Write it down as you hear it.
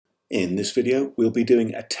In this video we'll be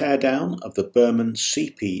doing a teardown of the Burman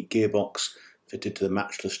CP Gearbox fitted to the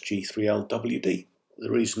Matchless G3L WD. The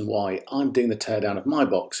reason why I'm doing the teardown of my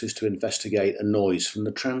box is to investigate a noise from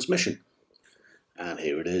the transmission. And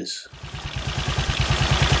here it is.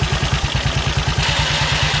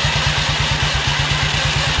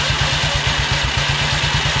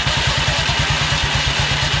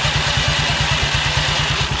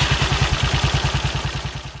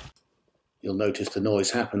 You'll notice the noise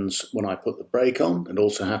happens when I put the brake on. It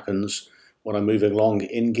also happens when I'm moving along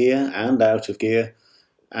in gear and out of gear.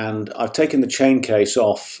 And I've taken the chain case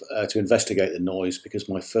off to investigate the noise because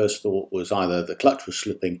my first thought was either the clutch was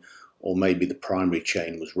slipping or maybe the primary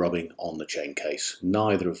chain was rubbing on the chain case,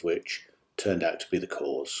 neither of which turned out to be the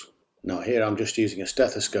cause. Now here I'm just using a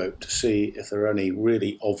stethoscope to see if there are any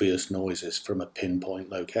really obvious noises from a pinpoint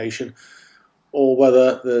location, or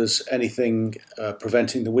whether there's anything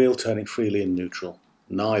preventing the wheel turning freely in neutral,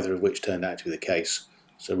 neither of which turned out to be the case.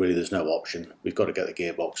 So really there's no option. We've got to get the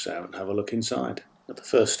gearbox out and have a look inside. But the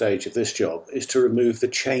first stage of this job is to remove the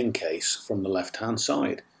chain case from the left-hand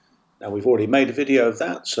side. Now we've already made a video of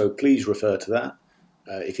that, so please refer to that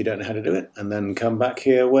if you don't know how to do it, and then come back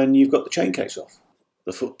here when you've got the chain case off.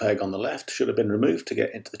 The foot peg on the left should have been removed to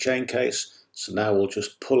get into the chain case. So now we'll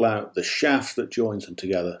just pull out the shaft that joins them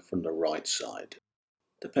together from the right side.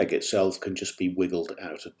 The peg itself can just be wiggled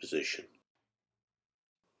out of position.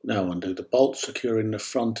 Now undo the bolt securing the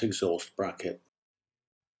front exhaust bracket.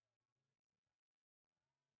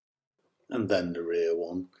 And then the rear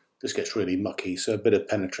one. This gets really mucky, so a bit of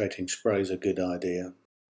penetrating spray is a good idea.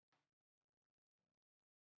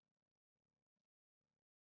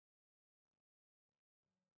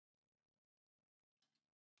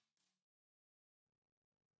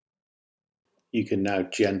 You can now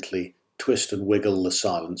gently twist and wiggle the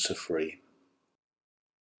silencer free.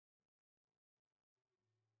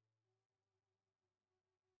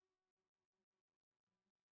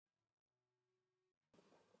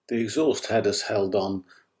 The exhaust head is held on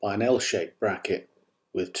by an L-shaped bracket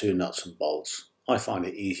with two nuts and bolts. I find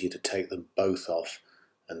it easier to take them both off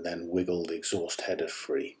and then wiggle the exhaust header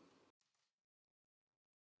free.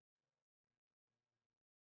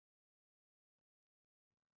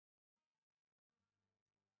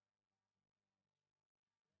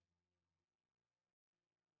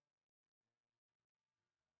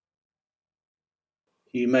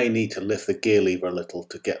 You may need to lift the gear lever a little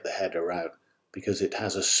to get the header out because it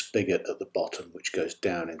has a spigot at the bottom which goes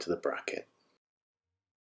down into the bracket.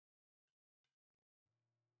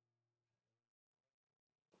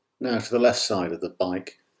 Now to the left side of the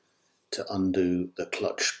bike to undo the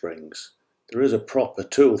clutch springs. There is a proper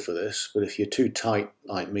tool for this, but if you're too tight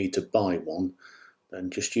like me to buy one, then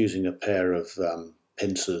just using a pair of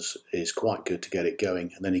pincers is quite good to get it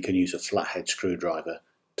going, and then you can use a flathead screwdriver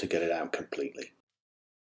to get it out completely.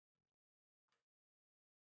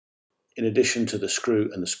 In addition to the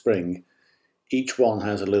screw and the spring, each one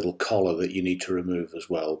has a little collar that you need to remove as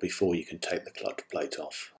well before you can take the clutch plate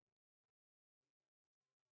off.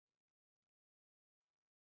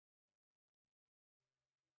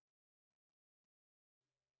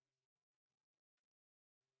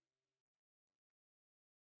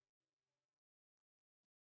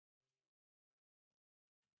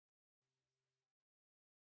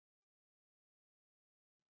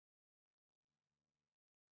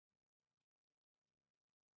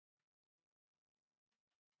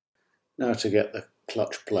 Now to get the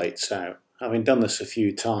clutch plates out. Having done this a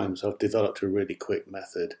few times, I've developed a really quick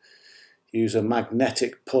method. Use a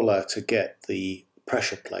magnetic puller to get the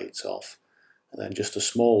pressure plates off, and then just a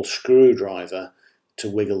small screwdriver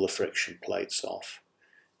to wiggle the friction plates off.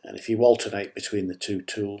 And if you alternate between the two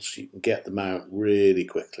tools, you can get them out really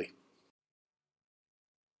quickly.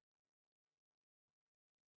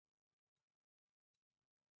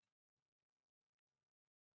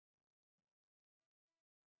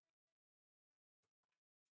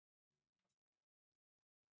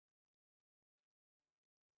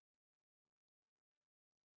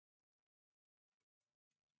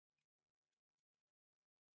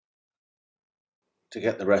 To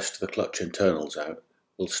get the rest of the clutch internals out,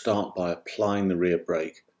 we'll start by applying the rear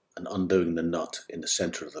brake and undoing the nut in the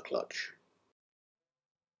centre of the clutch.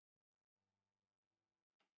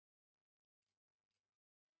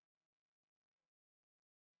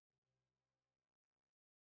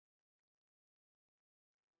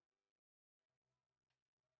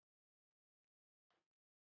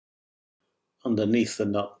 Underneath the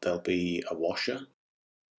nut there'll be a washer.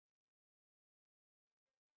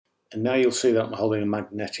 And now you'll see that I'm holding a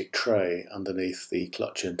magnetic tray underneath the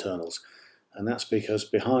clutch internals, and that's because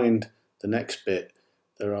behind the next bit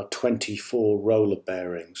there are 24 roller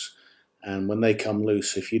bearings, and when they come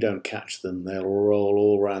loose, if you don't catch them, they'll roll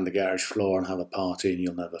all around the garage floor and have a party and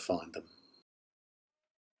you'll never find them.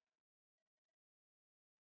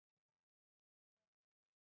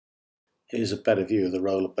 Here's a better view of the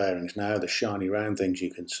roller bearings now, the shiny round things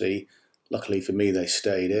you can see. Luckily for me they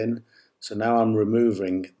stayed in. So now I'm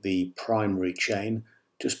removing the primary chain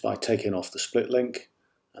just by taking off the split link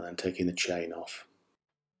and then taking the chain off.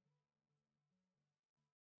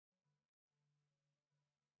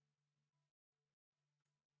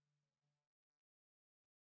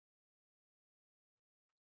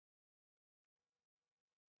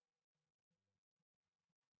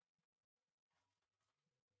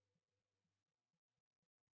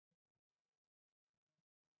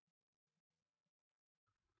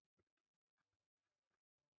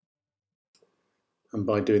 And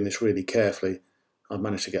by doing this really carefully, I've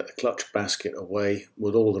managed to get the clutch basket away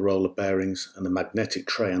with all the roller bearings and the magnetic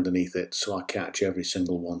tray underneath it, so I catch every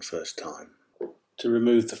single one first time. To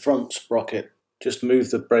remove the front sprocket, just move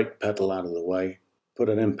the brake pedal out of the way, put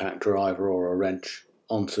an impact driver or a wrench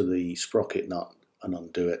onto the sprocket nut and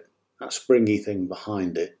undo it. That springy thing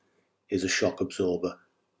behind it is a shock absorber,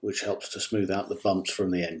 which helps to smooth out the bumps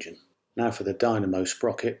from the engine. Now for the dynamo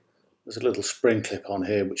sprocket, there's a little spring clip on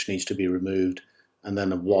here which needs to be removed, and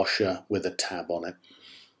then a washer with a tab on it.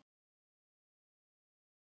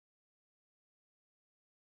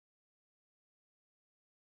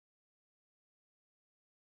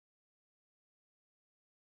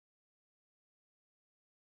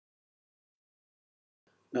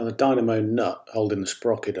 Now the dynamo nut holding the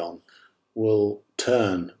sprocket on will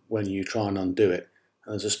turn when you try and undo it,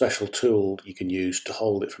 and there's a special tool you can use to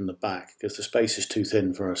hold it from the back because the space is too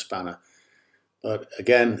thin for a spanner. But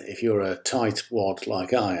again, if you're a tight wad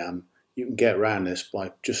like I am, you can get around this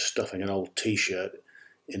by just stuffing an old t-shirt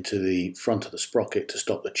into the front of the sprocket to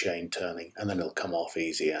stop the chain turning, and then it'll come off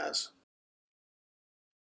easy as.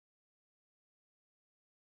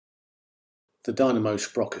 The dynamo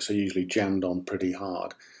sprockets are usually jammed on pretty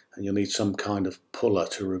hard, and you'll need some kind of puller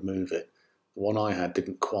to remove it. The one I had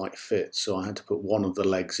didn't quite fit, so I had to put one of the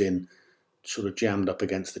legs in, sort of jammed up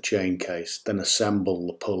against the chain case, then assemble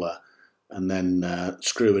the puller, and then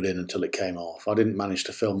screw it in until it came off. I didn't manage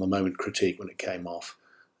to film the moment critique when it came off,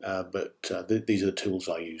 but these are the tools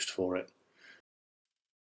I used for it.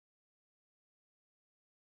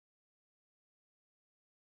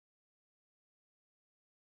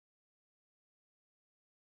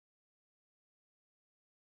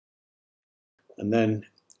 And then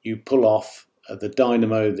you pull off the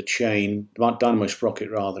dynamo sprocket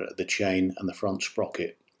rather, the chain and the front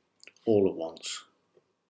sprocket all at once.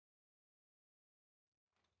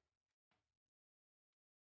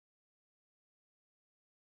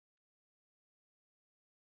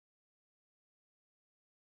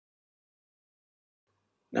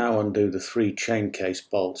 Now undo the 3 chain case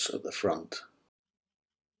bolts at the front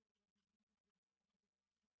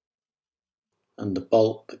and the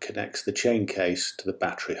bolt that connects the chain case to the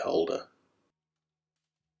battery holder.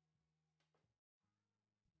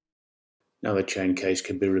 Now the chain case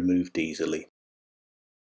can be removed easily.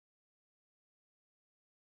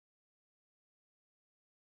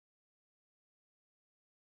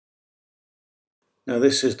 Now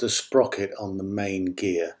this is the sprocket on the main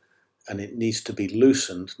gear, and it needs to be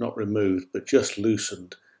loosened, not removed, but just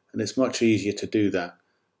loosened, and it's much easier to do that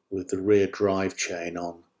with the rear drive chain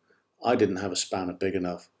on. I didn't have a spanner big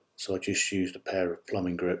enough, so I just used a pair of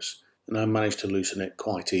plumbing grips, and I managed to loosen it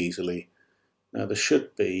quite easily. Now there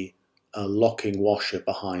should be a locking washer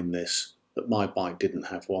behind this, but my bike didn't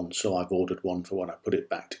have one, so I've ordered one for when I put it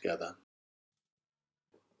back together.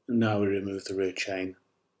 And now we remove the rear chain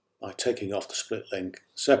by taking off the split link,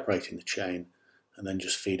 separating the chain, and then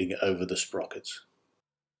just feeding it over the sprockets.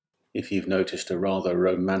 If you've noticed a rather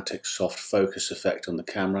romantic soft focus effect on the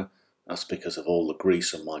camera, that's because of all the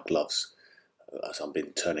grease on my gloves, as I've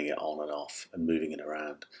been turning it on and off and moving it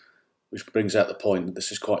around. Which brings out the point that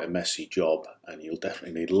this is quite a messy job, and you'll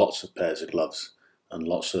definitely need lots of pairs of gloves and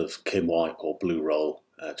lots of Kim wipe or blue roll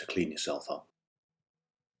to clean yourself up.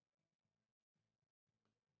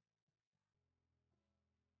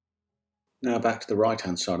 Now back to the right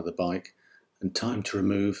hand side of the bike, and time to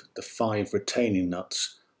remove the 5 retaining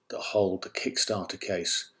nuts that hold the Kickstarter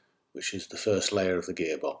case, which is the first layer of the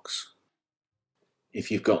gearbox.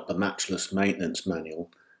 If you've got the Matchless maintenance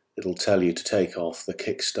manual, it'll tell you to take off the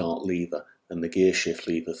kickstart lever and the gear shift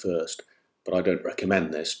lever first, but I don't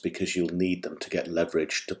recommend this because you'll need them to get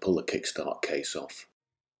leverage to pull the kickstart case off.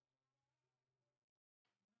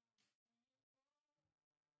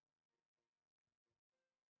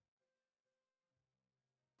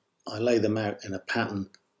 I lay them out in a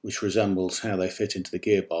pattern which resembles how they fit into the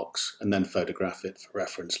gearbox, and then photograph it for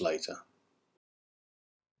reference later.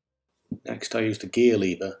 Next, I use the gear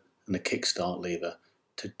lever and the kickstart lever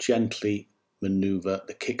to gently maneuver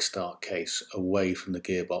the kickstart case away from the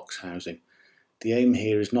gearbox housing. The aim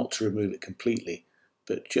here is not to remove it completely,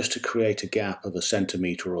 but just to create a gap of 1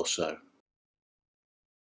 centimetre or so.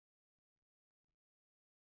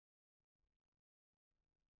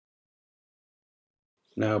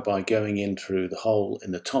 Now, by going in through the hole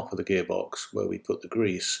in the top of the gearbox where we put the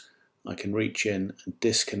grease, I can reach in and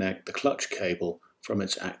disconnect the clutch cable from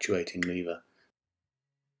its actuating lever.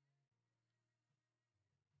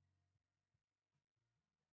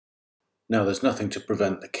 Now, there's nothing to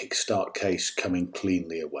prevent the kickstart case coming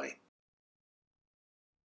cleanly away.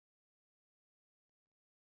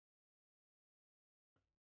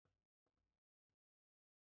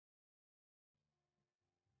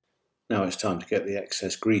 Now it's time to get the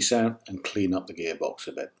excess grease out and clean up the gearbox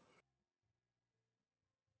a bit.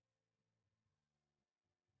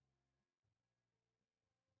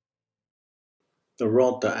 The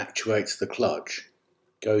rod that actuates the clutch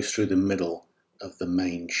goes through the middle of the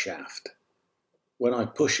main shaft. When I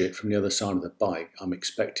push it from the other side of the bike, I'm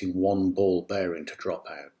expecting 1 ball bearing to drop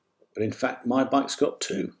out, but in fact my bike's got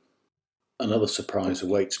 2. Another surprise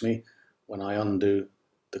awaits me when I undo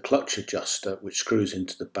the clutch adjuster which screws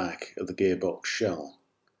into the back of the gearbox shell.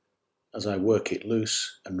 As I work it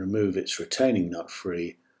loose and remove its retaining nut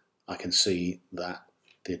free, I can see that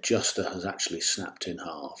the adjuster has actually snapped in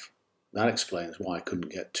half. That explains why I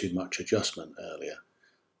couldn't get too much adjustment earlier.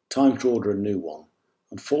 Time to order a new one.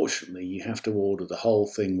 Unfortunately, you have to order the whole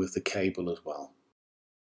thing with the cable as well.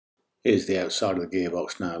 Here's the outside of the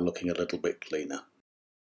gearbox now, looking a little bit cleaner.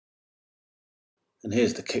 And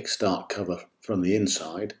here's the kickstart cover from the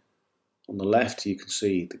inside. On the left you can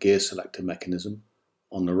see the gear selector mechanism.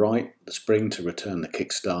 On the right, the spring to return the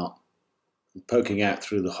kickstart. And poking out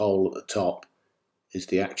through the hole at the top is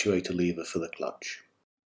the actuator lever for the clutch.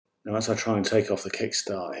 Now, as I try and take off the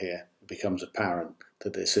kickstart here, it becomes apparent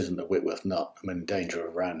that this isn't a Whitworth nut. I'm in danger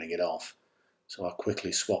of rounding it off, so I'll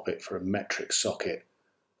quickly swap it for a metric socket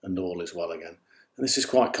and all is well again. And this is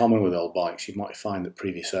quite common with old bikes. You might find that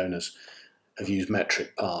previous owners have used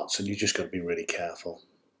metric parts, and you've just got to be really careful.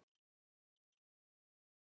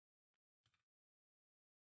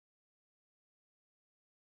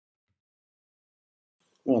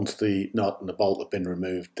 Once the nut and the bolt have been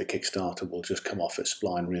removed, the kickstarter will just come off its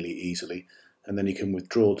spline really easily, and then you can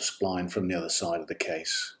withdraw the spline from the other side of the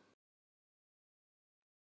case.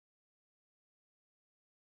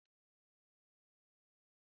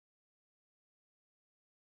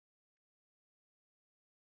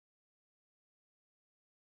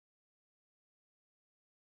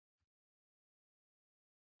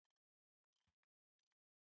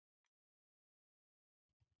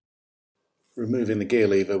 Removing the gear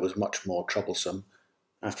lever was much more troublesome.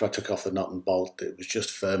 After I took off the nut and bolt, it was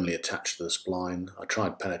just firmly attached to the spline. I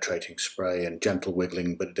tried penetrating spray and gentle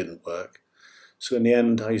wiggling, but it didn't work. So in the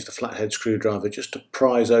end, I used a flathead screwdriver just to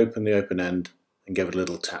prise open the open end and give it a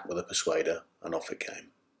little tap with a persuader, and off it came.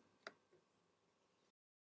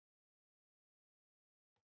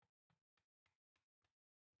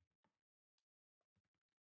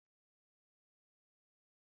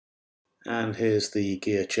 And here's the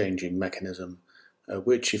gear changing mechanism,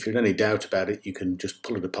 which, if you're in any doubt about it, you can just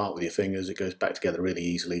pull it apart with your fingers. It goes back together really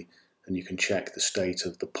easily, and you can check the state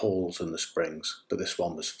of the pawls and the springs, but this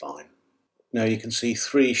one was fine. Now you can see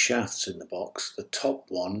 3 shafts in the box. The top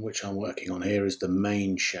one, which I'm working on here, is the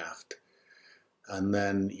main shaft, and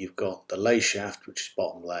then you've got the lay shaft, which is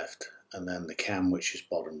bottom left, and then the cam, which is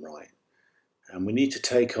bottom right. And we need to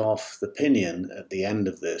take off the pinion at the end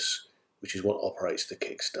of this, which is what operates the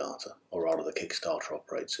kickstarter, or rather the kickstarter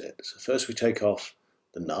operates it. So first we take off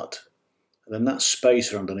the nut, and then that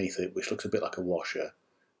spacer underneath it, which looks a bit like a washer,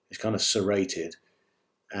 is kind of serrated,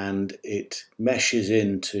 and it meshes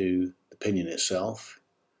into the pinion itself,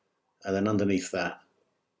 and then underneath that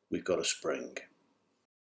we've got a spring.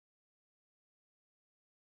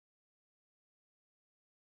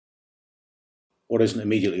 What isn't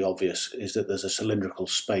immediately obvious is that there's a cylindrical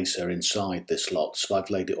spacer inside this slot, so I've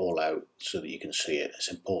laid it all out so that you can see it.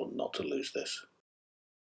 It's important not to lose this.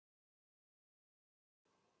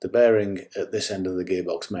 The bearing at this end of the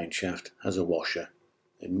gearbox main shaft has a washer.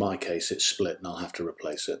 In my case it's split and I'll have to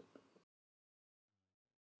replace it.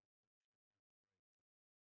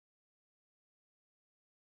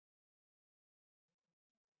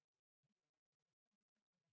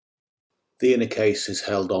 The inner case is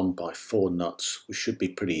held on by 4 nuts, which should be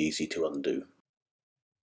pretty easy to undo.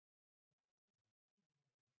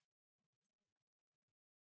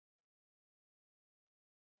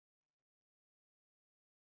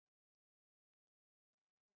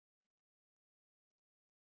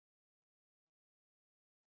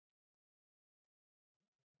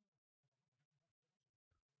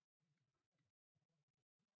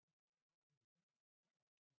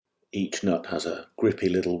 each nut has a grippy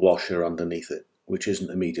little washer underneath it, which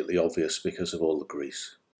isn't immediately obvious because of all the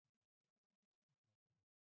grease.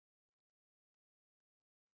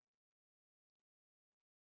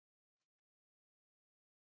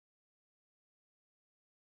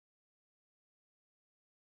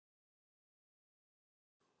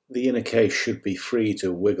 The inner case should be free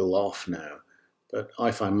to wiggle off now, but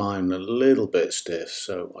I find mine a little bit stiff,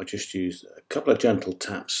 so I just use a couple of gentle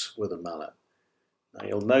taps with a mallet. Now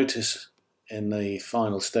you'll notice in the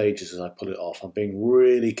final stages as I pull it off, I'm being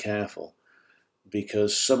really careful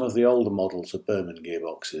because some of the older models of Burman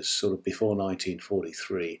gearboxes, sort of before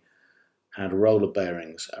 1943, had roller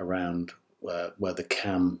bearings around where the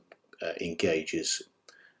cam engages,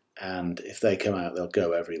 and if they come out they'll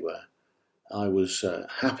go everywhere. I was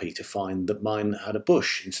happy to find that mine had a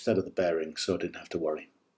bush instead of the bearing, so I didn't have to worry.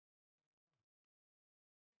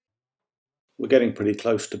 We're getting pretty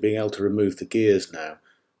close to being able to remove the gears now,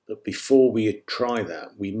 but before we try that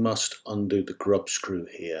we must undo the grub screw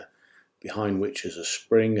here, behind which is a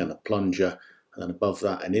spring and a plunger, and then above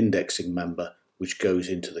that an indexing member which goes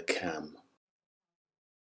into the cam.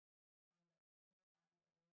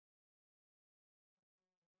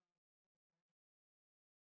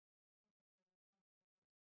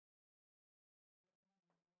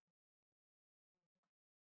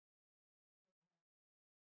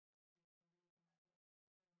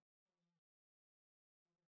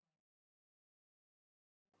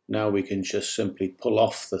 Now we can just simply pull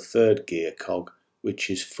off the third gear cog, which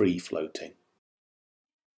is free floating.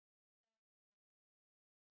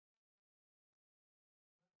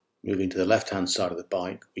 Moving to the left hand side of the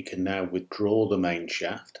bike, we can now withdraw the main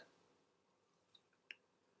shaft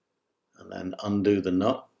and then undo the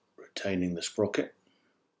nut, retaining the sprocket.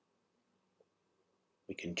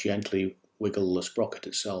 We can gently wiggle the sprocket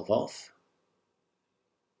itself off.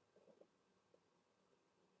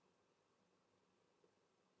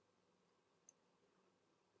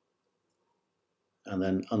 And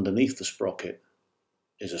then underneath the sprocket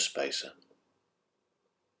is a spacer.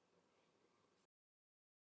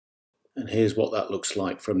 And here's what that looks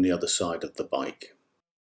like from the other side of the bike.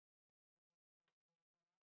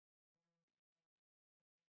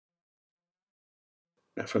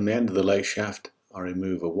 Now from the end of the lay shaft, I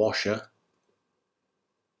remove a washer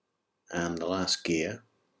and the last gear.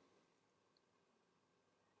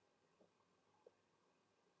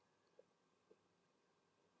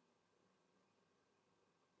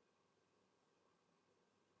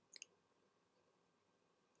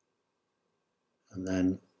 And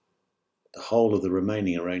then the whole of the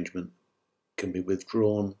remaining arrangement can be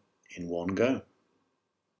withdrawn in one go.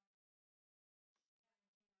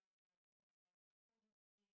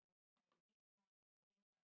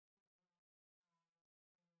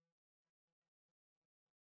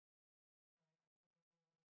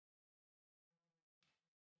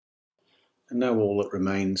 And now all that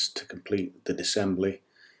remains to complete the disassembly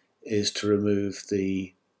is to remove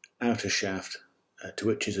the outer shaft to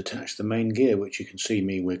which is attached the main gear, which you can see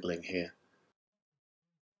me wiggling here.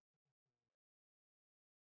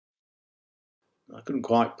 I couldn't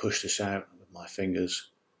quite push this out with my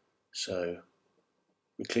fingers, so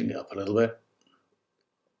we cleaned it up a little bit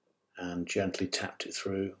and gently tapped it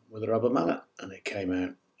through with a rubber mallet, and it came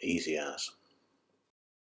out easy as.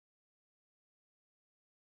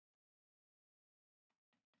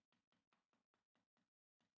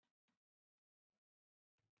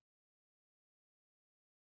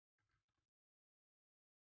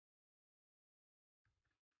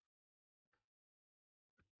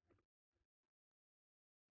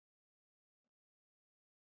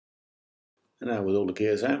 And now with all the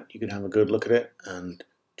gears out, you can have a good look at it and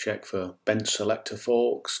check for bent selector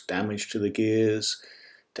forks, damage to the gears,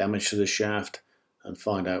 damage to the shaft, and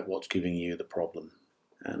find out what's giving you the problem.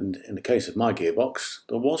 And in the case of my gearbox,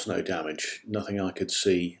 there was no damage, nothing I could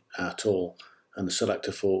see at all, and the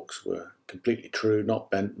selector forks were completely true,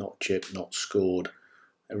 not bent, not chipped, not scored.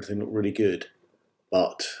 Everything looked really good.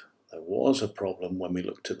 But there was a problem when we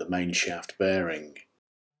looked at the main shaft bearing.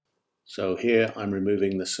 So here I'm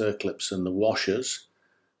removing the circlips and the washers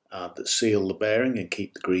that seal the bearing and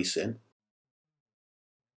keep the grease in.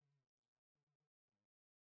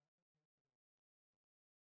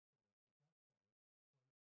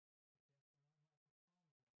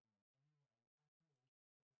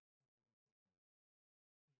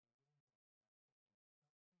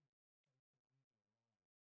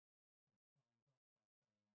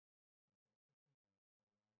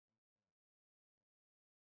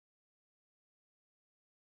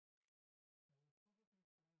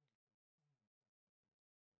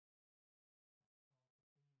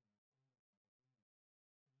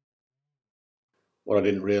 What I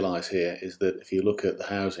didn't realise here is that if you look at the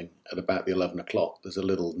housing at about the 11 o'clock, there's a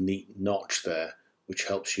little neat notch there which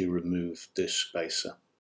helps you remove this spacer.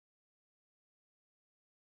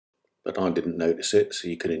 But I didn't notice it, so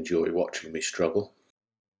you can enjoy watching me struggle.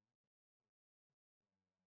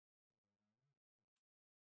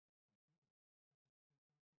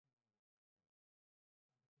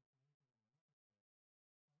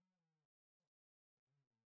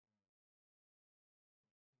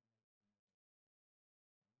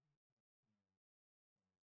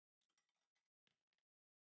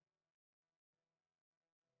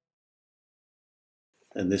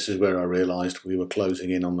 And this is where I realised we were closing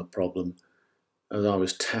in on the problem. As I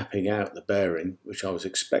was tapping out the bearing, which I was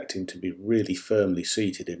expecting to be really firmly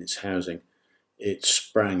seated in its housing, it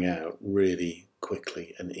sprang out really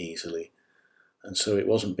quickly and easily, and so it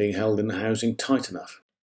wasn't being held in the housing tight enough.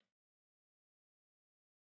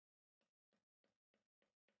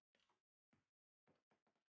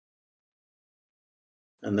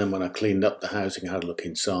 And then when I cleaned up the housing and had a look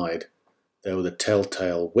inside, there were the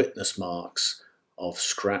telltale witness marks of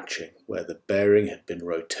scratching where the bearing had been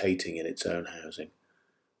rotating in its own housing,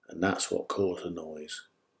 and that's what caused the noise.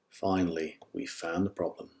 Finally, we found the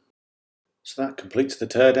problem. So that completes the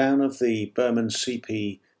teardown of the Burman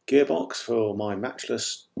CP Gearbox for my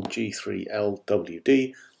Matchless G3L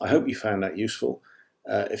WD. I hope you found that useful.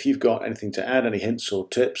 If you've got anything to add, any hints or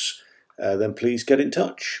tips, then please get in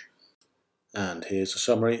touch. And here's a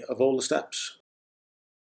summary of all the steps.